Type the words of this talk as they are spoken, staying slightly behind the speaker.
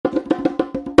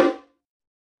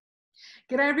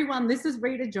G'day everyone, this is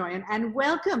Rita Joyan and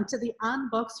welcome to the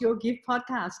Unbox Your Gift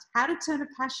podcast, how to turn a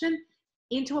passion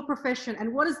into a profession.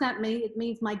 And what does that mean? It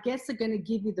means my guests are going to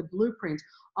give you the blueprint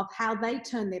of how they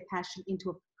turn their passion into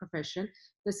a profession,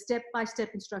 the step-by-step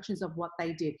instructions of what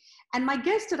they did. And my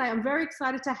guest today, I'm very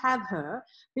excited to have her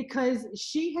because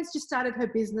she has just started her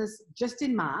business just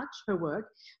in March, her work,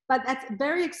 but that's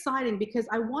very exciting because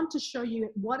I want to show you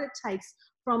what it takes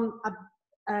from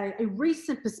a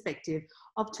recent perspective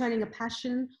of turning a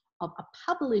passion of a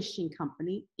publishing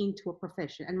company into a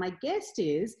profession. And my guest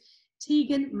is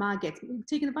Tegan Margetts.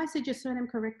 Tegan, have I said your surname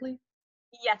correctly?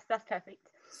 Yes, that's perfect.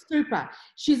 Super.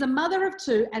 She's a mother of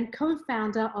two and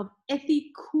co-founder of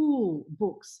Ethicool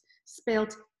Books,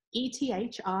 spelled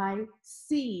Ethicool.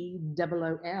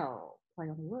 Play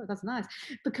on the word, that's nice.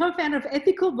 The co-founder of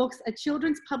Ethicool Books, a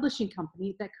children's publishing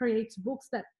company that creates books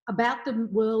that about the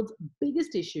world's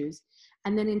biggest issues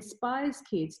and then inspires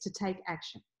kids to take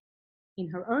action. In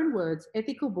her own words,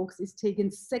 Ethicool Books is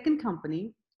Tegan's second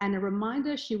company and a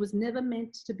reminder she was never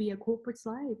meant to be a corporate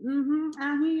slave.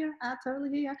 I hear, I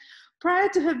totally hear. Prior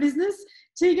to her business,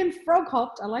 Tegan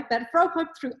frog-hopped, I like that,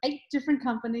 frog-hopped through 8 different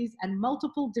companies and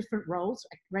multiple different roles,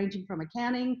 ranging from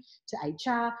accounting to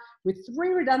HR, with 3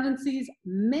 redundancies,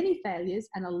 many failures,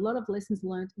 and a lot of lessons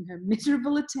learned in her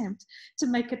miserable attempt to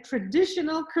make a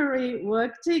traditional career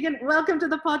work. Tegan, welcome to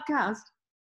the podcast.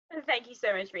 Thank you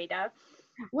so much, Rita.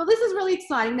 Well, this is really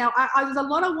exciting. Now, there's a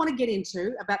lot I want to get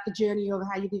into about the journey of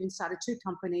how you've even started 2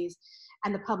 companies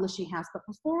and the publishing house. But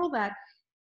before all that,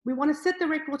 we want to set the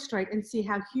record straight and see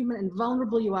how human and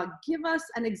vulnerable you are. Give us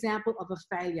an example of a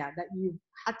failure that you've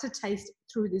had to taste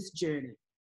through this journey.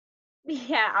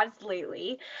 Yeah,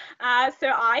 absolutely.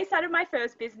 So I started my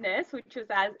first business, which was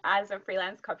as a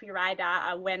freelance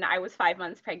copywriter when I was 5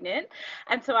 months pregnant.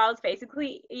 And so I was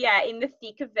basically, in the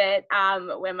thick of it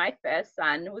when my first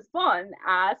son was born.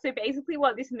 So basically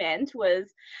what this meant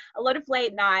was a lot of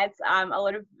late nights, a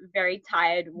lot of very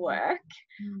tired work.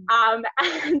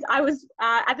 And I was,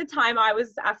 at the time, I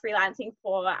was freelancing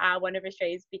for one of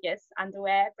Australia's biggest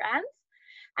underwear brands.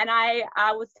 And I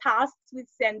was tasked with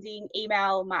sending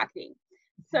email marketing.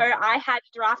 So I had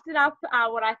drafted up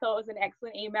what I thought was an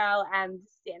excellent email and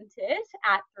sent it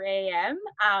at 3 a.m.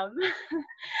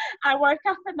 I woke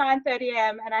up at 9:30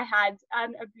 a.m. and I had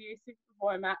an abusive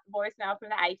voicemail from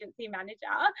the agency manager.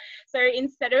 So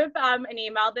instead of an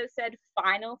email that said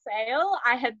final sale,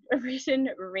 I had written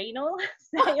renal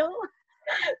sale.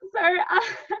 So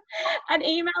an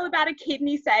email about a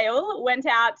kidney sale went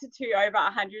out to over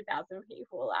 100,000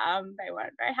 people. They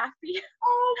weren't very happy.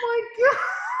 Oh my God.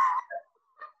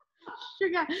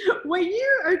 Sugar. Were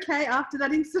you okay after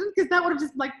that incident? Because that would have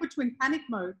just put you in panic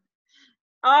mode.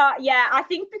 Yeah, I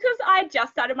think because I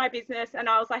just started my business and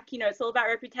I was like, it's all about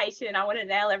reputation. I want to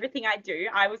nail everything I do.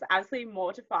 I was absolutely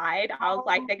mortified. I was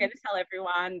like, they're going to tell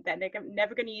everyone, then they're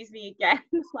never going to use me again.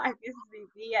 Like, this is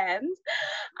the end.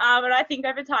 But I think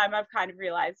over time I've kind of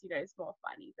realized, it's more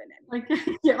funny than anything.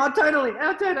 Okay. Yeah, totally.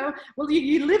 Well,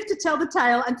 you live to tell the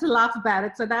tale and to laugh about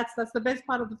it. So that's the best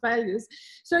part of the failures.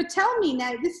 So tell me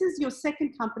now, this is your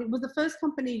second company. Was the first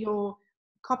company your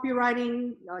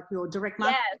copywriting, like your direct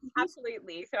marketing? Yes,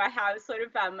 absolutely. So I have sort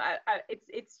of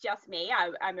it's just me.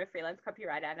 I'm a freelance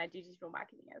copywriter and I do digital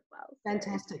marketing as well. So.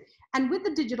 Fantastic. And with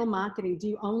the digital marketing, do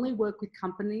you only work with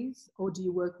companies or do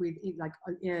you work with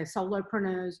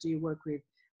solopreneurs? Do you work with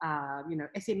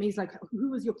SMEs? Like,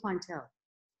 who is your clientele?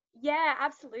 Yeah,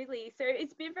 absolutely. So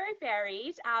it's been very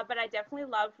varied, but I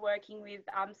definitely love working with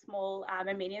small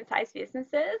and medium-sized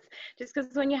businesses, just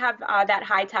because when you have that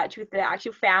high touch with the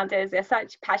actual founders, they're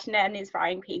such passionate and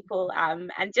inspiring people, and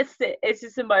it's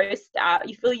just the most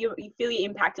you feel your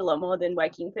impact a lot more than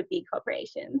working for big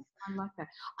corporations. I like that.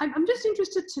 I'm just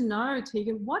interested to know,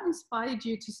 Tegan, what inspired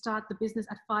you to start the business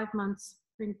at 5 months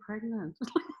being pregnant?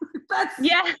 I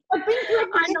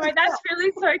know, that's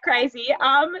really so crazy.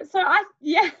 So I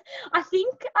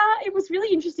think it was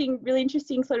really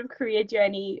interesting sort of career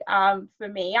journey for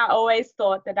me. I always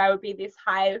thought that I would be this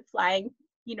high flying,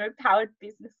 powered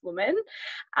businesswoman.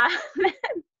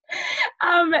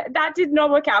 That did not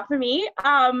work out for me.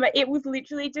 It was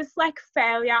literally just like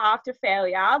failure after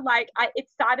failure. It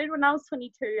started when I was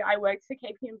 22. I worked for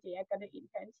KPMG. I got an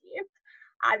internship.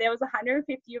 There was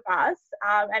 150 of us,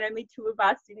 and only 2 of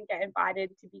us didn't get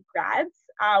invited to be grads.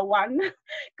 One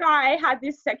guy had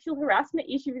this sexual harassment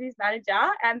issue with his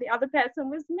manager, and the other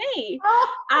person was me.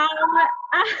 I'm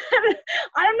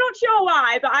not sure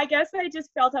why, but I guess I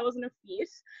just felt I wasn't a fit.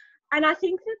 And I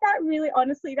think that really,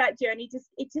 honestly, that journey just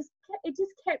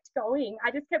kept going. I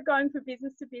just kept going from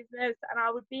business to business, and I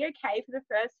would be okay for the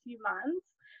first few months.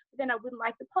 then I wouldn't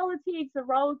like the politics, the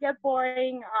role would get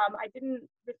boring. I didn't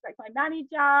respect my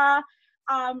manager.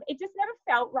 It just never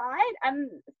felt right. And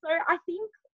so I think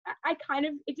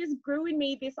it just grew in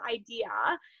me this idea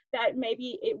that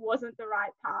maybe it wasn't the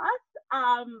right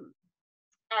path.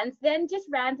 And then just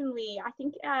randomly, I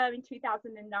think in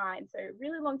 2009, so a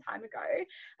really long time ago,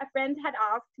 a friend had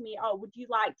asked me, oh, would you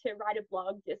like to write a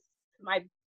blog just for my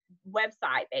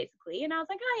website, basically? And I was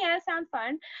like, oh yeah, sounds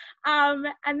fun.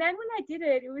 And then when I did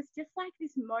it, it was just like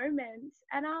this moment,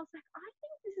 and I was like, I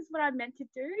think this is what I'm meant to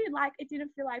do. Like, it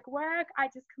didn't feel like work. I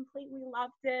just completely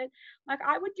loved it. Like,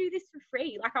 I would do this for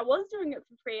free. Like, I was doing it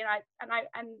for free, and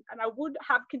I would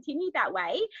have continued that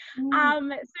way.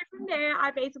 So from there,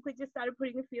 I basically just started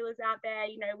putting the feelers out there.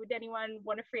 You know, would anyone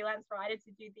want a freelance writer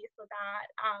to do this or that?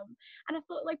 And I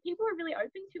thought, like, people were really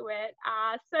open to it.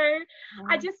 So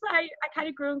I kind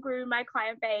of grew and grew my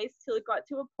client base till it got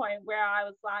to a point where I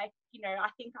was like, you know, I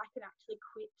think I can actually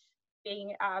quit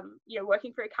being, you know,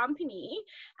 working for a company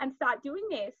and start doing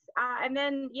this. And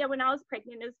then, yeah, when I was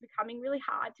pregnant, it was becoming really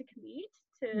hard to commute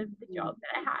to the job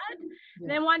that I had. And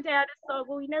then one day I just thought,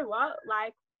 well, you know what,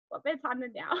 like, what better time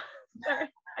than now? So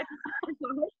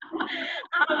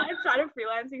I started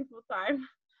freelancing full time.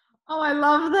 Oh, I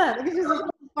love that. This is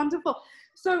wonderful.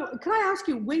 So can I ask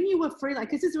you, when you were freelance,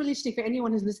 because this is really interesting for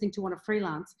anyone who's listening to want to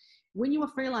freelance, when you were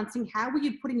freelancing, how were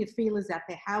you putting your feelers out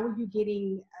there? How were you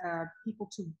getting people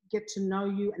to get to know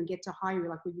you and get to hire you?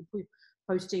 Like, were you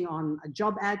posting on a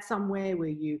job ad somewhere? Were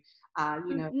you,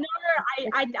 you know? No,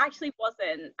 I actually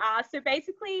wasn't. So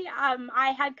basically,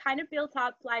 I had kind of built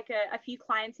up like a few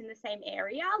clients in the same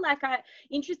area. Like,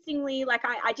 interestingly, like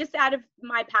I just, out of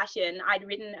my passion, I'd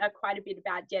written quite a bit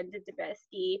about gender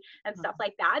diversity and stuff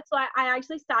like that. So I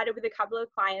actually started with a couple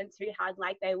of clients who had,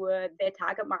 like, their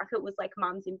target market was like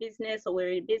mums in business or were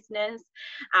in business.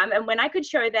 And when I could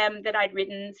show them that I'd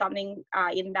written something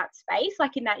in that space,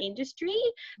 like in that industry,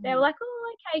 they were like,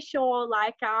 oh, okay, sure.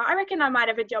 Like, I reckon I might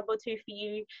have a job or two for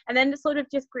you. And then it sort of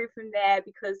just grew from there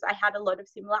because I had a lot of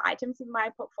similar items in my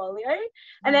portfolio.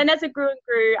 And then as it grew and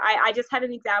grew, I just had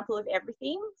an example of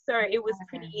everything. So it was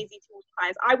pretty easy to win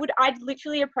clients. I'd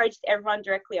literally approached everyone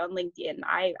directly on LinkedIn.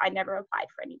 I never applied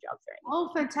for any jobs or anything.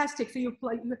 Oh, fantastic. So you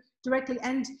applied directly.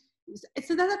 And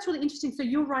so that's really interesting. So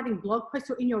you're writing blog posts,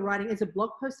 or in your writing, is it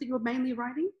blog posts that you're mainly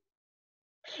writing?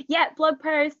 Yeah, blog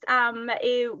posts,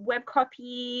 web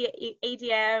copy,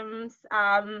 EDMs,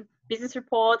 business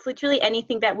reports, literally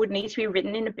anything that would need to be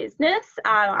written in a business,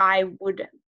 I would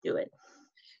do it.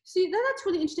 See, that's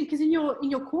really interesting, because in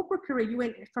your corporate career, you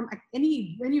went from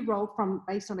any role from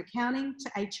based on accounting to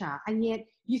HR, and yet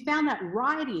you found that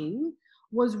writing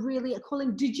was really a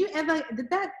calling. Because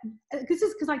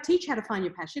I teach how to find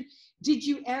your passion. Did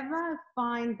you ever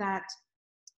find that,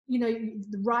 you know,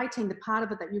 the writing, the part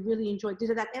of it that you really enjoyed,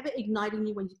 did that ever ignite in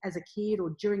you as a kid or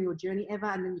during your journey ever?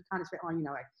 And then you kind of said, oh, you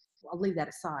know, I'll leave that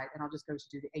aside and I'll just go to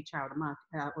do the HR or the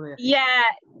market. Yeah,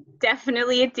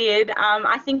 definitely it did.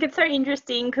 I think it's so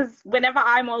interesting because whenever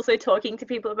I'm also talking to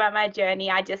people about my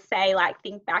journey, I just say, like,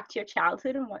 think back to your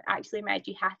childhood and what actually made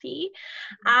you happy.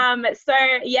 So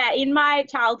yeah, in my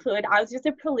childhood, I was just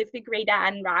a prolific reader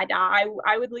and writer.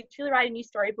 I would literally write a new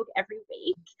storybook every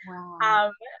week.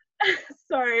 Wow.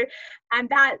 So, and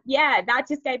that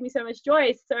just gave me so much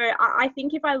joy. So I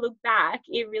think if I look back,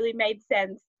 it really made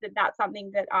sense that that's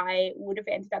something that I would have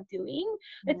ended up doing.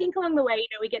 I think along the way, you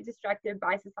know, we get distracted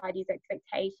by society's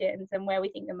expectations and where we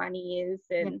think the money is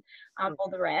and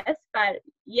all the rest. But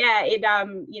yeah, it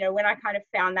you know, when I kind of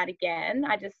found that again,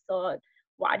 I just thought,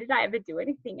 why did I ever do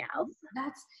anything else?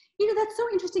 That's so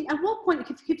interesting. At what point,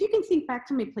 if you can think back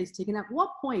to me, please, Tegan, at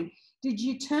what point did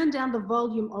you turn down the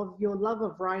volume of your love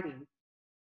of writing?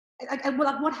 Like,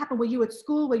 what happened? Were you at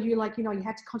school? Were you, like, you know, you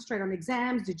had to concentrate on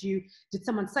exams? Did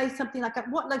someone say something? Like,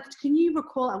 can you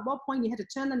recall at what point you had to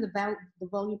turn down the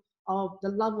volume of the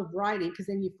love of writing, because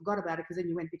then you forgot about it, because then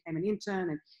you became an intern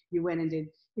and you went and did,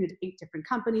 you know, 8 different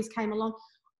companies came along.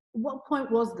 What point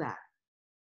was that?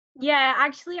 Yeah,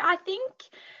 actually, I think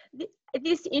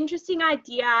this interesting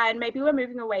idea, and maybe we're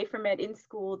moving away from it in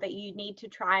school, that you need to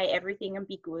try everything and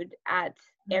be good at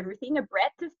everything, a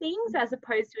breadth of things as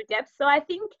opposed to a depth. So I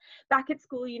think back at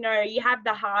school, you know, you have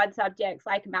the hard subjects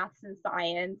like maths and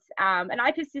science, and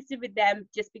I persisted with them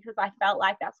just because I felt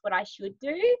like that's what I should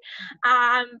do.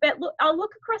 But look, I'll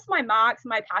look across my marks,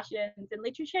 my passions, and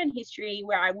literature and history,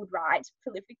 where I would write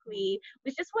prolifically,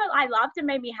 was just what I loved and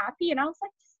made me happy. And I was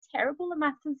like, terrible at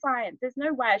maths and science. There's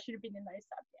no way I should have been in those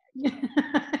subjects.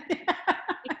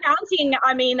 Accounting,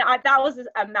 I mean, that was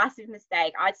a massive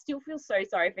mistake. I still feel so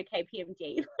sorry for KPMG.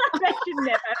 They should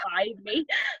never have hired me.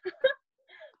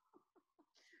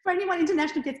 For anyone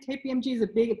international gets, KPMG is a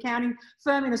big accounting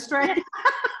firm in Australia.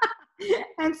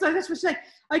 And so that's what she's like.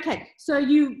 Okay, so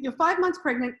you're 5 months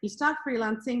pregnant, you start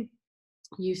freelancing,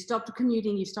 you stopped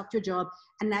commuting, you stopped your job,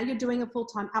 and now you're doing it full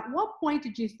time. At what point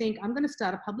did you think, I'm going to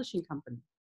start a publishing company?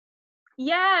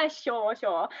 Yeah, sure.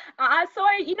 So, I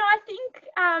think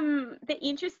the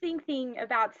interesting thing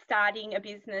about starting a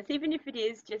business, even if it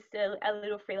is just a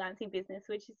little freelancing business,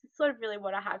 which is sort of really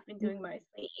what I have been doing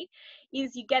mostly,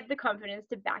 is you get the confidence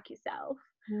to back yourself.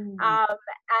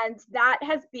 And that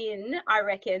has been, I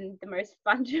reckon, the most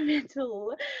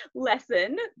fundamental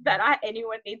lesson that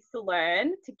anyone needs to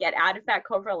learn to get out of that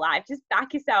corporate life. Just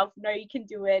back yourself, know you can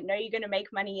do it, know you're going to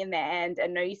make money in the end,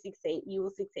 and know you will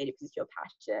succeed if it's your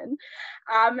passion.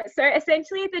 So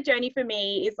essentially the journey for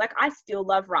me is like, I still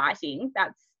love writing.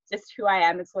 That's just who I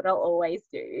am. It's what I'll always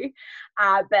do.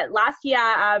 But last year,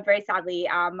 very sadly,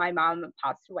 my mum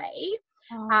passed away.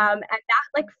 And that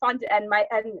like funded, and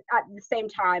at the same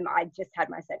time I just had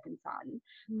my second son.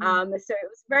 So it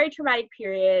was a very traumatic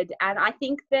period, and I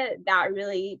think that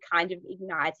really kind of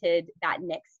ignited that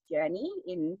next journey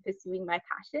in pursuing my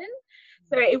passion.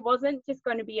 So it wasn't just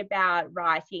going to be about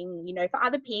writing, for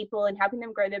other people and helping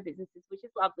them grow their businesses, which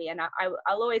is lovely, and I'll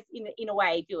always in a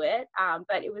way do it.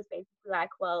 But it was basically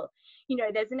like, well,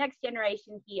 there's the next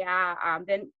generation here.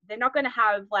 Then they're not going to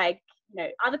have like,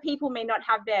 other people may not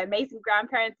have their amazing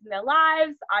grandparents in their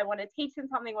lives. I want to teach them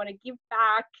something. I want to give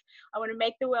back. I want to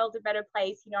make the world a better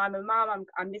place. I'm a mom.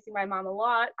 I'm missing my mom a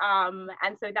lot.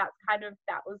 And so that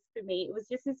was for me. It was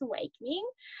just this awakening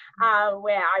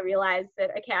where I realized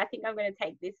that, okay, I think I'm going to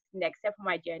take this next step on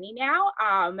my journey now.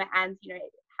 And,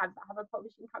 have a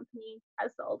publishing company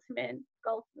as the ultimate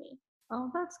goal for me.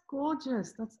 Oh, that's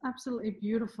gorgeous. That's absolutely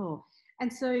beautiful.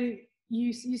 And so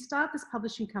you start this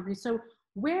publishing company. So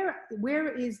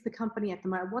where is the company at the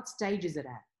moment? What stage is it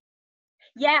at?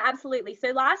 Yeah, absolutely.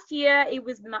 So last year it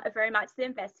was very much the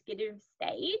investigative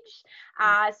stage.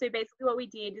 So basically what we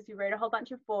did is we wrote a whole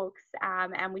bunch of books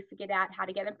and we figured out how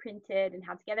to get them printed and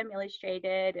how to get them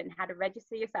illustrated and how to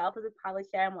register yourself as a publisher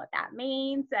and what that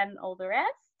means and all the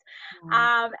rest.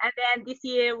 And then this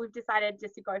year we've decided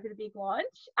just to go for the big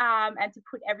launch and to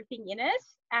put everything in it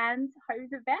and hope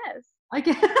the best.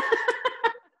 Okay.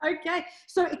 Okay.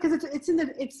 So because it's in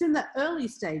the early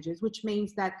stages, which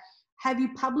means that, have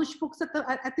you published books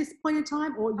at this point in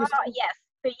time, or yes.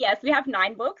 So yes, we have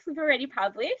 9 books we've already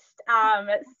published.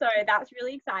 So that's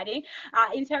really exciting.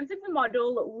 In terms of the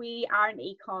model, we are an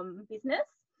e-com business.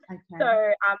 Okay.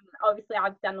 So obviously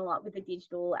I've done a lot with the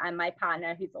digital, and my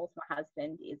partner, who's also my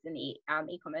husband, is an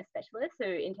e-commerce specialist. So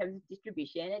in terms of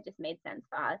distribution, it just made sense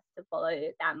for us to follow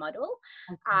that model.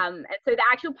 Okay. And so the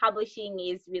actual publishing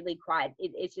is really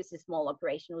it's just a small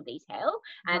operational detail,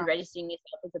 and registering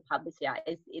yourself as a publisher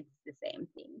it's the same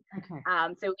thing. Okay.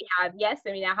 So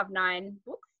we now have 9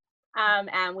 books,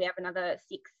 and we have another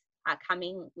 6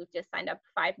 coming. We've just signed up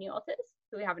 5 new authors,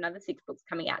 so we have another 6 books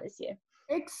coming out this year.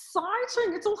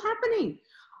 Exciting. It's all happening.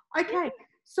 Okay.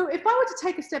 So if I were to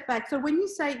take a step back, so when you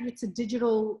say it's a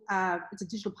digital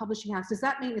publishing house, does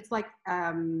that mean it's like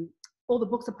all the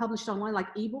books are published online,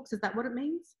 like ebooks? Is that what it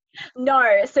means?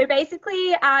 No. So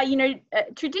basically,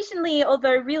 traditionally,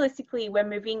 although realistically we're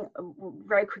moving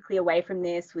very quickly away from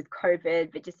this with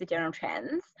COVID, but just the general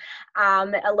trends,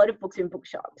 a lot of books are in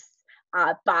bookshops.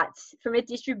 But from a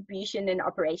distribution and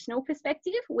operational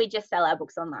perspective, we just sell our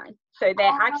books online. So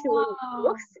they're actual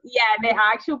books. Yeah, they're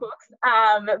actual books.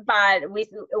 But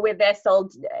they're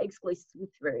sold exclusively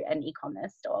through an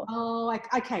e-commerce store. Oh,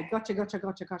 okay. Gotcha.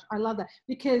 I love that.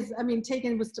 Because, I mean,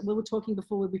 Tegan we were talking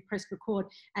before we pressed record,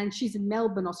 and she's in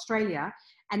Melbourne, Australia.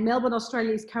 And Melbourne,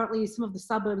 Australia is currently, some of the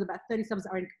suburbs, about 30 suburbs,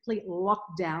 are in complete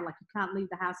lockdown. Like, you can't leave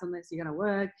the house unless you're going to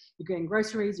work, you're getting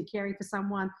groceries, you're caring for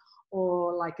someone,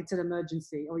 or like it's an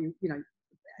emergency, or and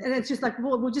it's just like,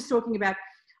 well, we're just talking about,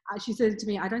 she said to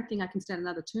me, I don't think I can stand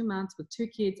another 2 months with 2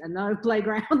 kids and no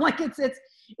playground. Like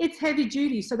it's heavy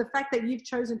duty. So the fact that you've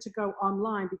chosen to go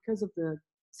online because of the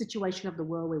situation of the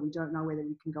world where we don't know whether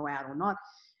we can go out or not,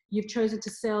 you've chosen to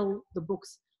sell the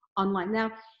books online. Now,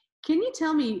 can you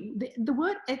tell me the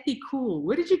word ethicool?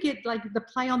 Where did you get like the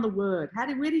play on the word?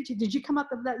 Did you come up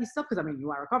with that yourself? Because I mean,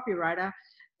 you are a copywriter.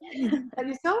 That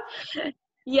yourself?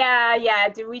 Yeah,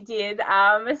 we did.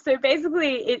 So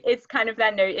basically, it's kind of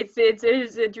that note. It's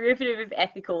a derivative of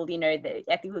ethical, the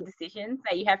ethical decisions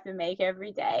that you have to make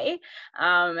every day.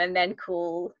 And then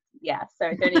cool yeah,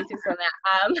 so don't insist on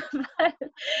that. But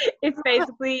it's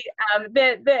basically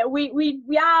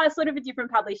we are sort of a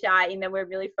different publisher in that we're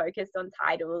really focused on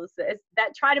titles that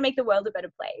try to make the world a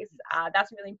better place.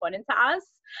 That's really important to us.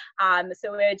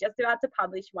 So we're just about to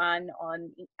publish one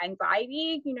on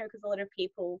anxiety, because a lot of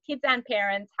people, kids and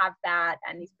parents, have that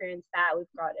and experience that. We've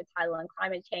got a title on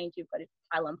climate change, we've got a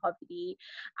title on poverty,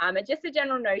 and just a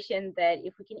general notion that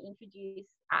if we can introduce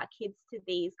kids to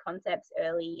these concepts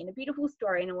early in a beautiful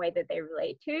story in a way that they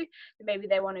relate to, then maybe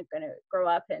they want to grow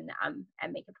up and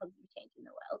make a positive change in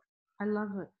the world. I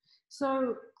love it.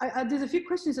 So there's a few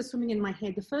questions that are swimming in my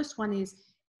head. The first one is,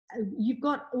 you've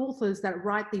got authors that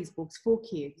write these books for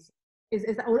kids.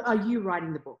 Or are you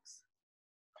writing the books?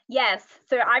 Yes,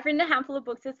 so I've written a handful of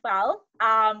books as well,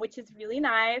 which is really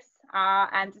nice.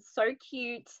 And it's so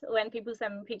cute when people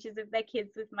send me pictures of their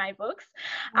kids with my books.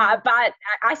 But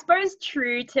I suppose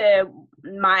true to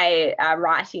my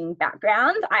writing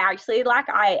background,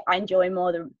 I enjoy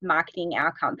more the marketing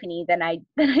our company than I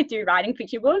do writing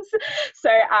fiction books. So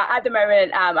at the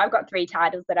moment, I've got 3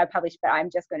 titles that I published, but I'm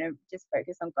just going to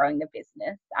focus on growing the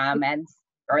business and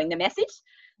growing the message.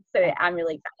 So I'm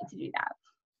really excited to do that.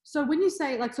 So when you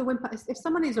say, if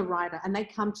someone is a writer and they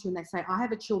come to you and they say, I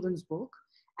have a children's book,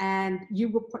 and you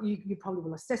probably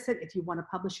will assess it if you want to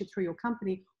publish it through your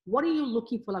company, what are you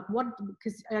looking for?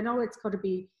 Because I know it's got to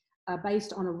be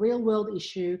based on a real world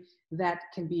issue that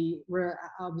can be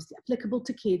obviously applicable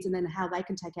to kids, and then how they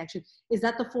can take action. Is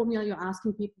that the formula you're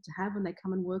asking people to have when they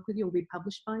come and work with you or be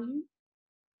published by you?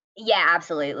 Yeah,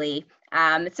 absolutely.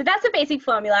 So that's a basic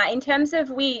formula. In terms of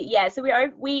we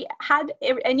had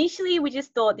initially, we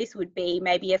just thought this would be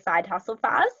maybe a side hustle for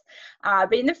us,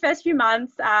 but in the first few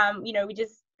months, we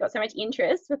just got so much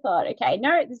interest, we thought, okay,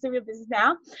 no, this is a real business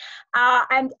now.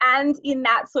 And in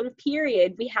that sort of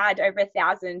period, we had over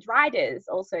 1,000 writers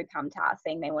also come to us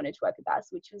saying they wanted to work with us,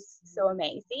 which was so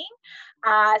amazing.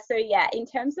 So yeah, in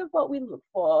terms of what we look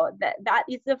for, that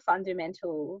is a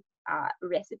fundamental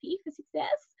recipe for success.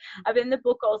 But then the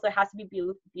book also has to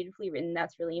be beautifully written.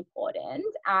 That's really important,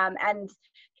 and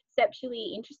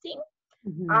conceptually interesting.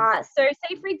 Mm-hmm. So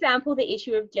say, for example, the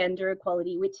issue of gender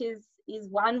equality, which is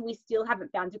one we still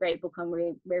haven't found a great book on.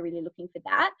 We're really looking for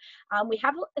that. We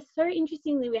have, so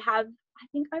interestingly, we have, I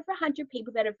think, over 100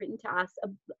 people that have written to us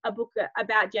a book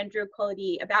about gender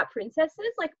equality, about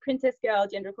princesses, like Princess Girl,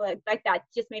 gender equality, like that,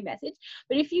 just my message.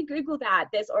 But if you Google that,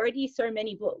 there's already so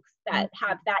many books that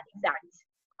have that exact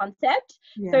concept.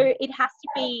 Yeah. So it has to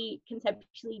be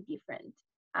conceptually different.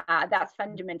 That's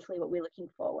fundamentally what we're looking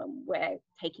for when we're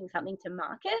taking something to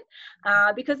market,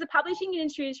 because the publishing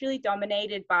industry is really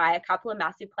dominated by a couple of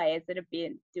massive players that have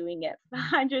been doing it for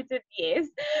hundreds of years.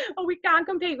 Well, we can't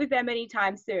compete with them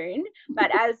anytime soon, but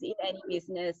as in any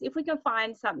business, if we can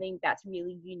find something that's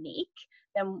really unique,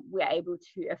 then we're able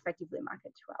to effectively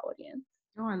market to our audience.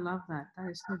 Oh, I love that. That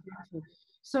is so beautiful.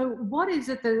 So what does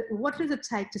it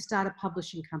take to start a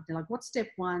publishing company? Like, what's step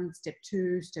 1, step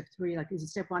 2, step 3? Like, is it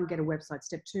step 1, get a website?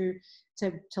 Step 2,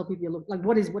 to tell people you look like,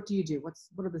 what do you do?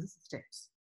 What are the steps?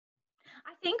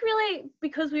 I think really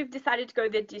because we've decided to go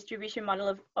the distribution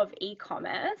model of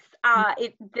e-commerce,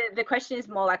 the question is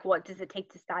more like, what does it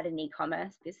take to start an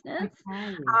e-commerce business?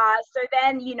 Okay. So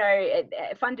then,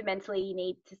 fundamentally you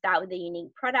need to start with a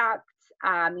unique product.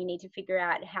 You need to figure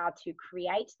out how to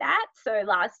create that. So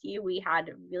last year we had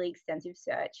a really extensive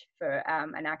search for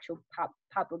an actual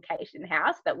publication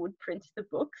house that would print the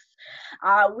books.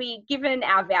 Given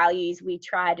our values, we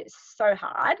tried so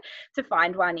hard to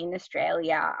find one in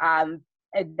Australia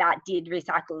that did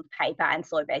recycled paper and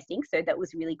soy-based ink, so that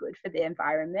was really good for the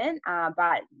environment.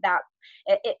 But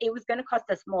it was going to cost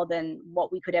us more than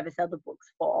what we could ever sell the books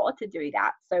for to do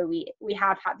that. So we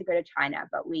have had to go to China,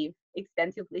 but we've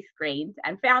extensively screened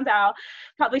and found our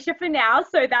publisher for now.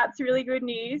 So that's really good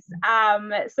news.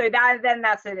 So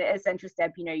that's an essential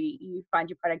step. You find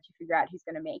your product, you figure out who's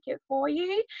going to make it for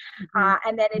you,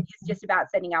 and then it is just about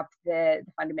setting up the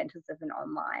fundamentals of an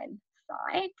online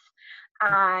site,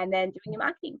 and then doing your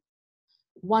marketing.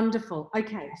 Wonderful.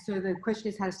 Okay, so the question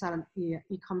is how to start an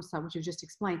e-commerce site, which you just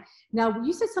explained. Now,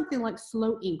 you said something like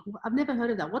slow ink. I've never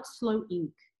heard of that. What's slow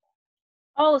ink?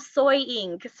 Oh, soy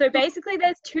ink. So basically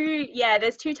there's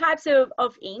two types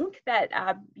of ink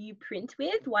that you print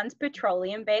with. One's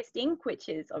petroleum-based ink, which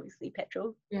is obviously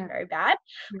petrol, very bad,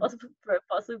 also from a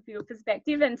fossil fuel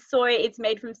perspective, and soy, it's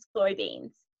made from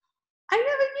soybeans. I never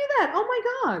knew that. Oh my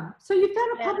God. So you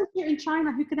found a publisher in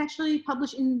China who can actually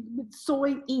publish with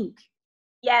soy ink.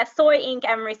 Yeah, soy ink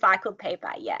and recycled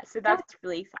paper. Yeah, so that's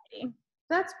really exciting.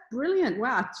 That's brilliant.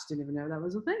 Wow, I just didn't even know that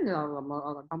was a thing. So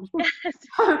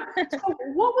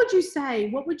what would you say?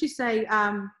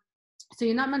 So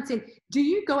you're 9 months in. Do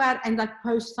you go out and like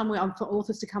post somewhere for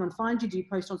authors to come and find you? Do you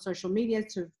post on social media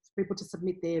for people to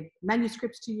submit their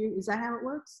manuscripts to you? Is that how it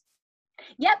works?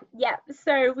 Yep.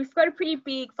 So we've got a pretty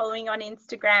big following on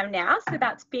Instagram now, so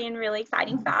that's been really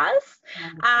exciting for us.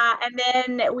 And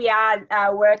then we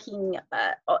are working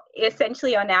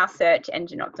essentially on our search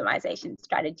engine optimization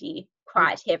strategy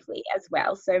quite heavily as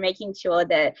well. So making sure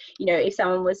that, you know, if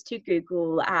someone was to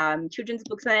Google children's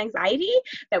books on anxiety,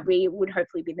 that we would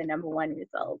hopefully be the #1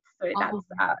 result. So that's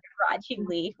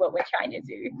grudgingly what we're trying to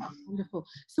do. Wonderful.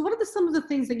 So what are some of the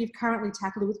things that you've currently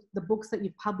tackled with the books that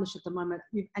you've published at the moment?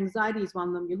 Anxiety is one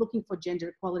of them. You're looking for gender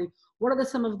equality. What are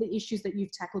some of the issues that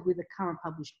you've tackled with the current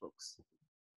published books?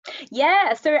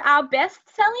 Yeah, so our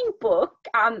best-selling book,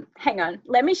 hang on,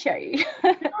 let me show you.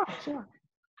 Sure.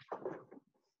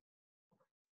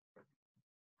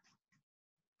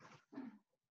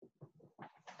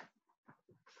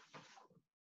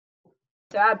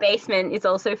 So our basement is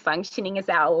also functioning as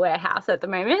our warehouse at the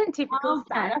moment. Typical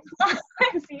startup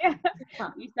lives. Yeah.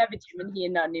 We used to have a gym in here,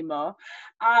 not anymore.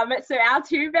 So our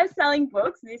 2 best-selling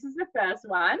books, this is the first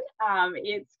one.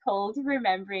 It's called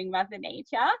Remembering Mother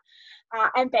Nature.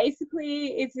 And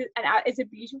basically it's a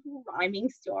beautiful rhyming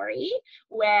story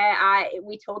where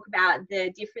we talk about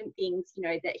the different things, you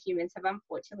know, that humans have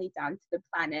unfortunately done to the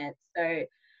planet. So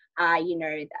you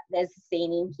know, there's a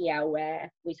scene in here where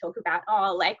we talk about,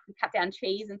 like we cut down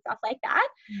trees and stuff like that.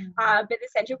 But the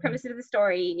central premise of the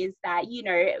story is that, you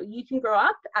know, you can grow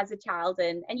up as a child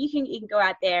and you can go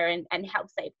out there and help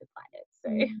save the planet. So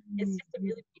it's just a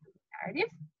really beautiful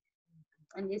narrative.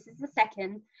 And this is our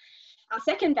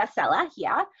second bestseller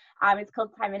here. It's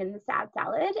called Simon and the Sad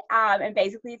Salad. And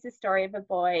basically it's a story of a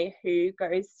boy who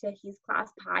goes to his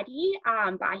class party,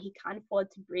 but he can't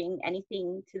afford to bring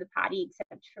anything to the party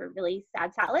except for a really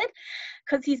sad salad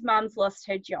because his mum's lost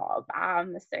her job.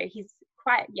 So he's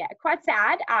quite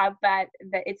sad, but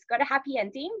it's got a happy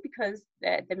ending because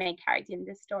the main character in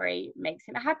the story makes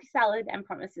him a happy salad and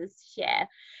promises to share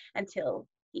until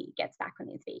he gets back on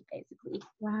his feet, basically.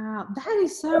 Wow, that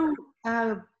is so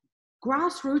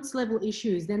grassroots level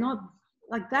issues. They're not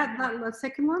like that the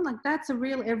second one, like that's a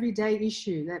real everyday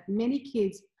issue that many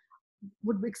kids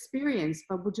would experience,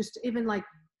 but would just even like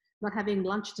not having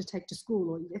lunch to take to school,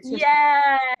 or it's just...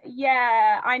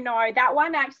 yeah, I know that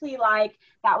one actually, like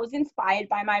that was inspired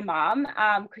by my mom,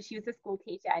 because she was a school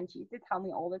teacher and she used to tell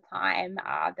me all the time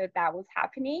that was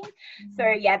happening. So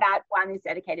yeah, that one is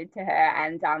dedicated to her,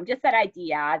 and just that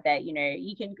idea that, you know,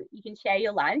 you can share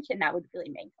your lunch and that would really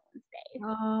make someone's day.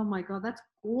 Oh my God, that's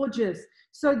gorgeous.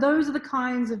 So those are the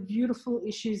kinds of beautiful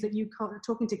issues that you are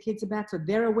talking to kids about, so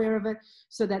they're aware of it,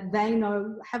 so that they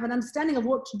have an understanding of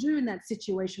what to do in that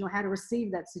situation or how to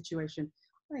receive that situation.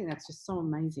 I think that's just so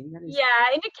amazing. That is...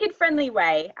 Yeah, in a kid-friendly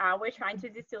way. We're trying to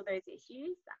distill those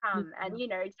issues, and you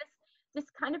know,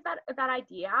 just kind of that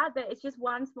idea that it's just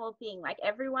one small thing. Like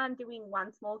everyone doing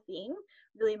one small thing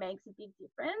really makes a big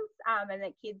difference, and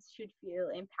that kids should feel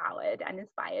empowered and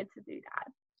inspired to do that.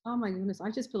 Oh my goodness,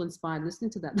 I just feel inspired listening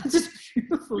to that. That's just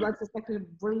beautiful. That's just like a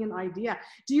brilliant idea.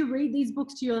 Do you read these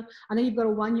books to your... I know you've got a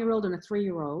 1-year-old and a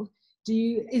 3-year-old. Do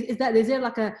you, is there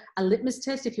like a litmus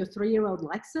test if your 3-year-old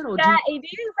likes it? Or yeah, it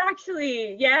is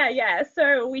actually. Yeah.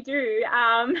 So we do.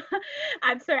 And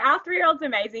so our 3-year-old's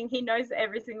amazing. He knows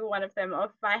every single one of them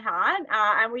off by heart.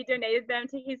 And we donated them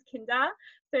to his kinder.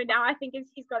 So now I think he's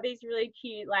got these really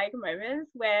cute like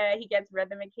moments where he gets read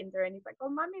them at kinder and he's like, oh,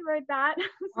 Mummy wrote that.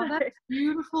 Oh, that's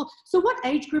beautiful. So what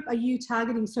age group are you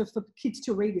targeting? So for kids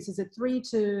to read this, is it 3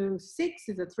 to 6?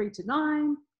 Is it 3 to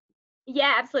 9?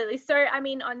 Yeah, absolutely. So, I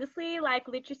mean, honestly, like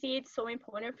literacy is so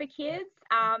important for kids,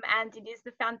 and it is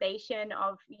the foundation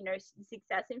of, you know,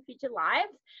 success in future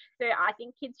lives. So I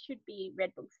think kids should be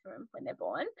read books from when they're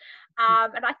born.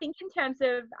 And I think in terms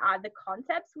of the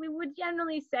concepts, we would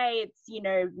generally say it's, you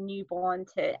know, newborn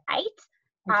to 8.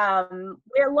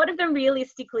 Where a lot of them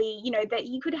realistically, you know, that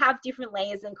you could have different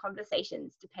layers and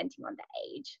conversations depending on the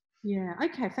age. Yeah.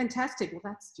 Okay. Fantastic. Well,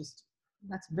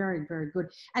 that's very, very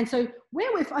good. And so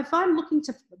if I'm looking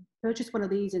to purchase one of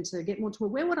these and to get more to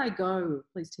it, where would I go,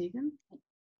 please, Tegan?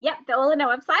 Yep, they're all on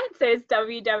our website. So it's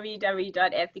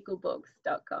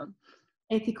www.ethicalbooks.com.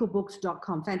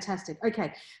 Ethicalbooks.com. Fantastic.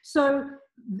 Okay. So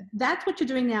that's what you're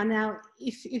doing now. Now,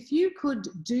 if you could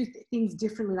do things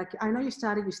differently, like I know you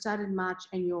started in March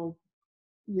and you're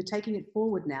taking it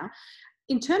forward now.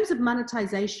 In terms of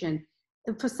monetization,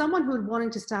 for someone who is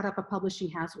wanting to start up a publishing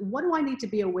house, what do I need to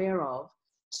be aware of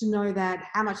to know that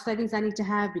how much savings I need to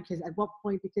have? Because at what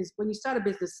point, because when you start a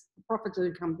business, the profit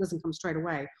doesn't come straight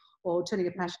away, or turning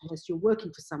a passion unless you're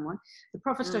working for someone, the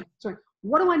profits don't. Sorry,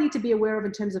 what do I need to be aware of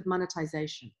in terms of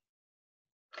monetization?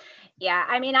 Yeah,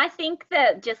 I mean, I think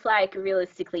that just like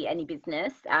realistically any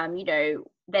business, you know,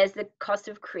 there's the cost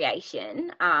of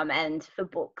creation, and for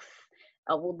books,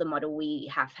 well, the model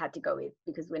we have had to go with,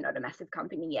 because we're not a massive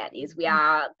company yet, is we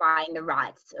are buying the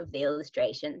rights of the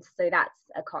illustrations, so that's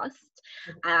a cost,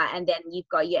 and then you've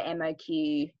got your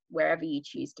MOQ wherever you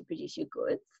choose to produce your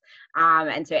goods,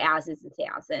 and so ours is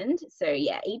 1,000. So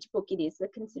yeah, each book, it is a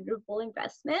considerable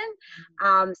investment.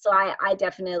 So I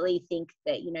definitely think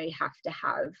that, you know, you have to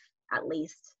have at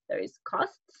least those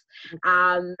costs.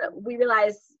 We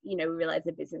realize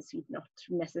the business is not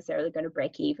necessarily going to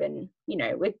break even. You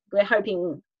know, we're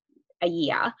hoping a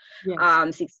year,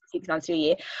 Yes. six months to a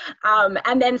year.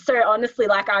 And then, so honestly,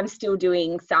 like, I'm still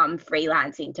doing some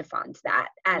freelancing to fund that.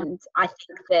 And I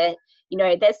think that, you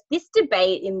know, there's this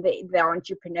debate in the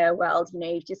entrepreneur world, you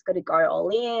know, you've just got to go all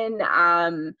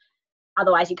in.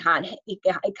 Otherwise it can't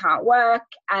work.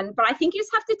 But I think you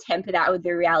just have to temper that with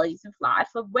the realities of life.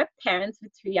 We're parents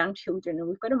with 2 young children, and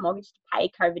we've got a mortgage to pay.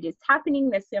 COVID is happening.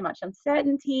 There's so much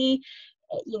uncertainty.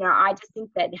 You know, I just think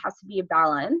that it has to be a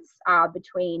balance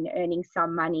between earning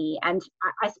some money. And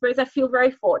I suppose I feel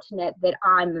very fortunate that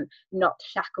I'm not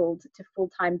shackled to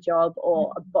full-time job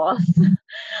or a boss.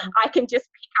 I can just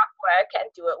pick up work and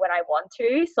do it when I want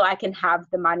to, so I can have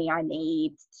the money I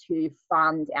need to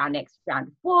fund our next round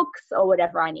of books or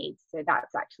whatever I need. So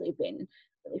that's actually been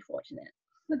really fortunate.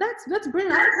 But that's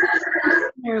brilliant. I think that's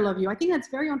entrepreneurial of you. I think that's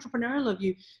very entrepreneurial of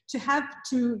you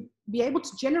to be able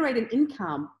to generate an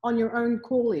income on your own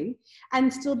calling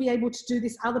and still be able to do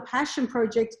this other passion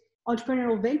project,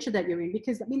 entrepreneurial venture that you're in.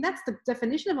 Because I mean, that's the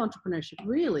definition of entrepreneurship,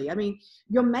 really. I mean,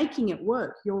 you're making it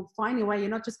work. You're finding a way. You're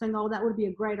not just going, oh, that would be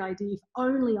a great idea if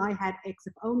only I had X,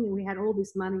 if only we had all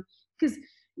this money. Because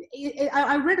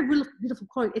I read a really beautiful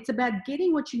quote. It's about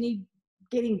getting what you need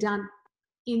getting done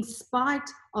in spite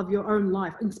of your own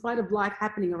life, in spite of life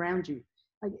happening around you.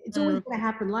 Like, it's always going to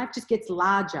happen. Life just gets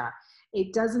larger.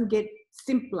 It doesn't get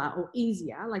simpler or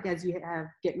easier. Like, as you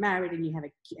get married and you have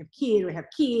a kid or have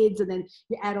kids, and then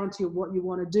you add on to what you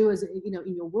want to do as, you know,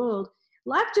 in your world,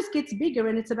 life just gets bigger.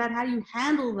 And it's about how you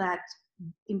handle that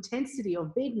intensity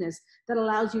of bigness that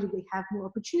allows you to have more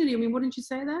opportunity. I mean, wouldn't you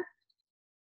say that?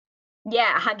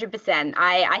 Yeah, 100%.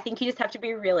 I think you just have to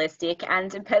be realistic.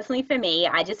 And personally for me,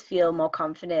 I just feel more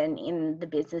confident in the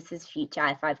business's future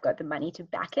if I've got the money to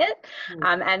back it.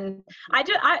 And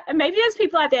maybe there's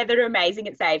people out there that are amazing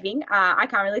at saving. I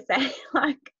can't really say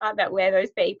like that we're those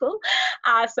people.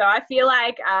 So I feel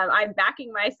like I'm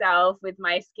backing myself with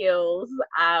my skills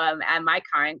and my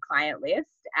current client list,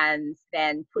 and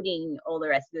then putting all the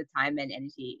rest of the time and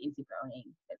energy into growing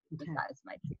the business. That is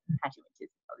my passion, which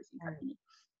is publishing company.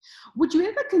 Would you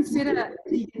ever consider,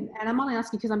 and I'm only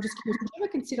asking because I'm just curious, would you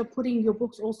ever consider putting your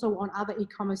books also on other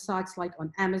e-commerce sites like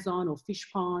on Amazon or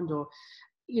Fishpond, or,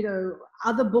 you know,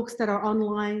 other books that are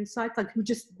online sites, like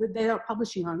they're not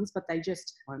publishing houses, but they're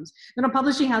not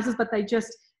publishing houses, but they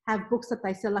just have books that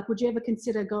they sell. Like, would you ever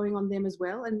consider going on them as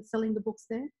well and selling the books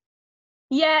there?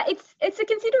 Yeah, it's a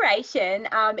consideration.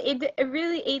 It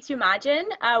really eats your margin.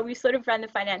 We sort of run the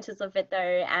financials of it though,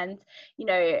 and you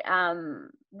know,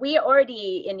 we're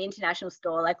already an international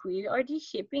store. Like, we're already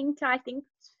shipping to, I think,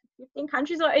 15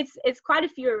 countries, or it's quite a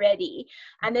few already,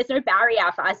 and there's no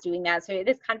barrier for us doing that. So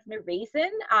there's kind of no reason,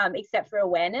 except for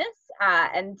awareness.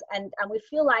 And we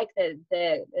feel like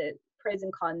the pros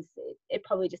and cons, it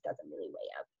probably just doesn't really weigh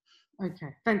up.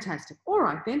 Okay, fantastic. All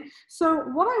right then. So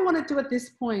what I want to do at this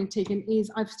point, Tegan,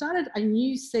 is I've started a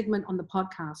new segment on the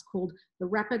podcast called the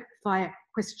Rapid Fire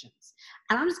Questions.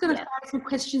 And I'm just going to fire some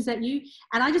questions at you.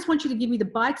 And I just want you to give me the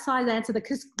bite-sized answer, the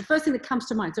first thing that comes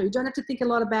to mind. So you don't have to think a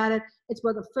lot about it. It's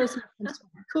what the first thing that comes to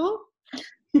mind. Cool?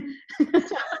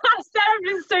 I'm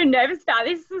just so nervous about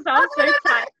this. I'm so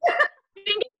tired.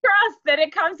 Fingers crossed that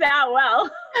it comes out well.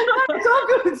 It's all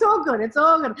good. It's all good. It's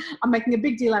all good. I'm making a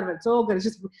big deal out of it. It's all good.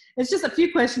 It's just a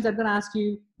few questions I'm going to ask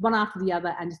you, one after the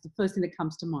other, and it's the first thing that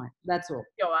comes to mind. That's all.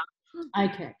 Sure.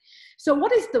 Okay. So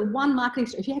what is the one marketing,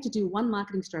 if you had to do one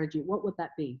marketing strategy, what would that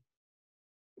be?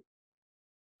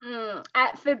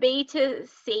 For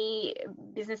B2C,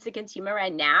 business to consumer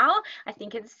right now, I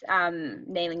think it's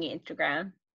nailing your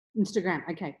Instagram. Instagram.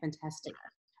 Okay, fantastic.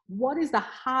 What is the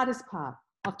hardest part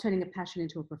of turning a passion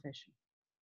into a profession?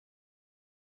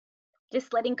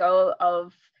 Just letting go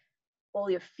of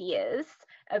all your fears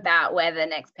about where the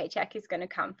next paycheck is going to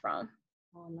come from.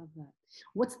 Oh, I love that.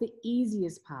 What's the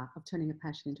easiest part of turning a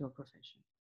passion into a profession?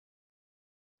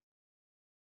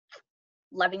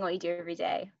 Loving what you do every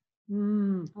day.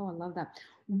 Oh, I love that.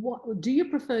 What do you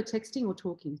prefer, texting or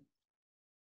talking?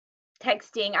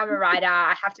 Texting. I'm a writer.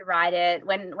 I have to write it.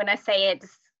 When I say it, it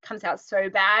just comes out so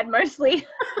bad mostly.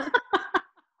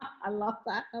 I love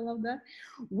that. I love that.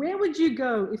 Where would you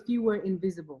go if you were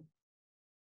invisible?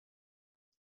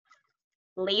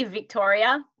 Leave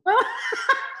Victoria.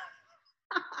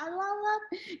 I love that.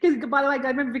 Because, by the way, I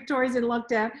remember Victoria's in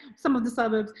lockdown, some of the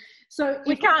suburbs. So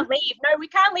We can't leave. No, we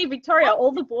can't leave Victoria.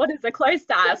 All the borders are closed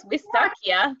to us. We're stuck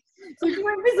here. So if you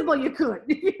were invisible, you could.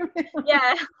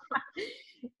 Yeah.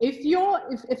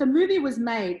 If a movie was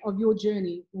made of your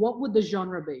journey, what would the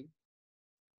genre be?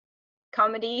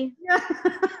 Comedy. Yeah.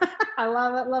 I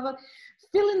love it. Love it.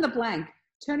 Fill in the blank.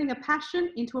 Turning a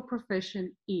passion into a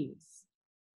profession is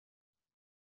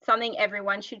Something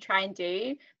everyone should try and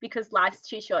do because life's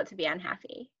too short to be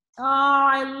unhappy. Oh,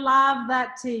 I love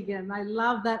that, Tegan. I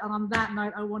love that. And on that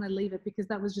note, I want to leave it because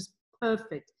that was just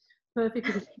perfect. Perfect,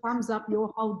 because it sums up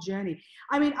your whole journey.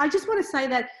 I mean, I just want to say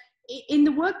that in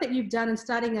the work that you've done in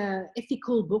starting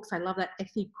Ethicool Books, I love that,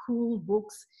 Ethicool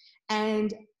Books,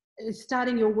 and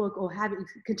starting your work or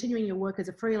continuing your work as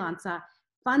a freelancer,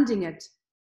 funding it,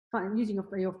 using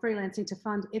your freelancing to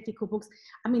fund Ethicool Books.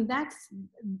 I mean, that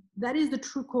is the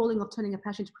true calling of turning a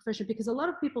passion to profession, because a lot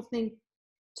of people think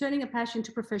turning a passion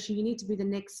to profession, you need to be the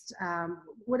next,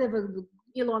 whatever,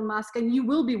 Elon Musk, and you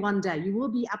will be one day. You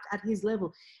will be up at his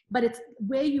level. But it's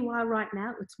where you are right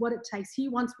now. It's what it takes. He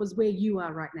once was where you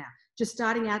are right now, just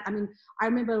starting out. I mean, I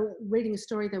remember reading a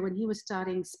story that when he was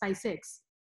starting SpaceX,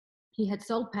 he had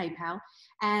sold PayPal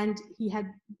and he had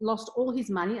lost all his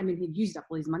money. I mean, he'd used up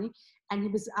all his money, and he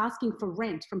was asking for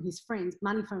rent from his friends,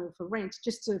 money for rent,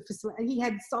 just to facilitate. And he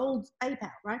had sold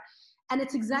PayPal, right? And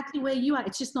it's exactly where you are.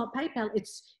 It's just not PayPal.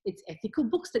 It's Ethicool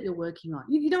Books that you're working on.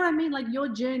 You know what I mean? Like, your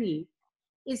journey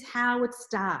is how it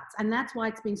starts. And that's why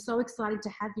it's been so exciting to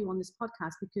have you on this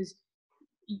podcast, because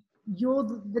you're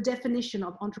the definition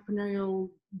of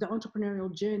the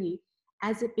entrepreneurial journey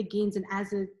as it begins and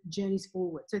as it journeys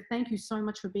forward. So thank you so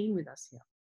much for being with us here.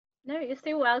 No, you're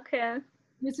still welcome.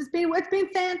 It's been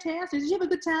fantastic. Did you have a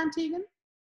good time, Tegan?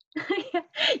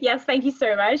 Yes, thank you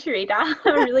so much, Rita. I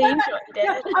really enjoyed it.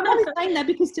 Yeah, I'm only saying that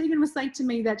because Tegan was saying to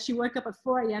me that she woke up at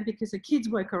 4 a.m. because her kids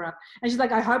woke her up. And she's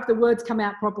like, I hope the words come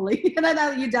out properly. And I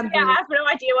know you've done Yeah, I have no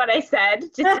idea what I said.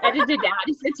 Just edit it out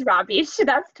if it's rubbish.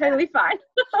 That's totally fine.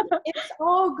 It's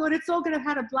all good. It's all good. I've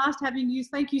had a blast having you.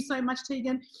 Thank you so much,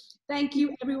 Tegan. Thank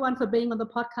you, everyone, for being on the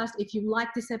podcast. If you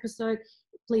like this episode,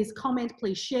 please comment,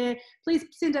 please share, please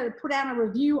put out a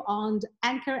review on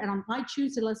Anchor and on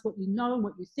iTunes to tell us what you know and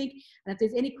what you think. And if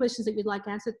there's any questions that you'd like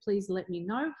answered, please let me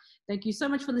know. Thank you so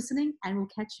much for listening, and we'll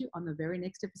catch you on the very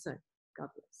next episode. God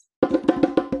bless.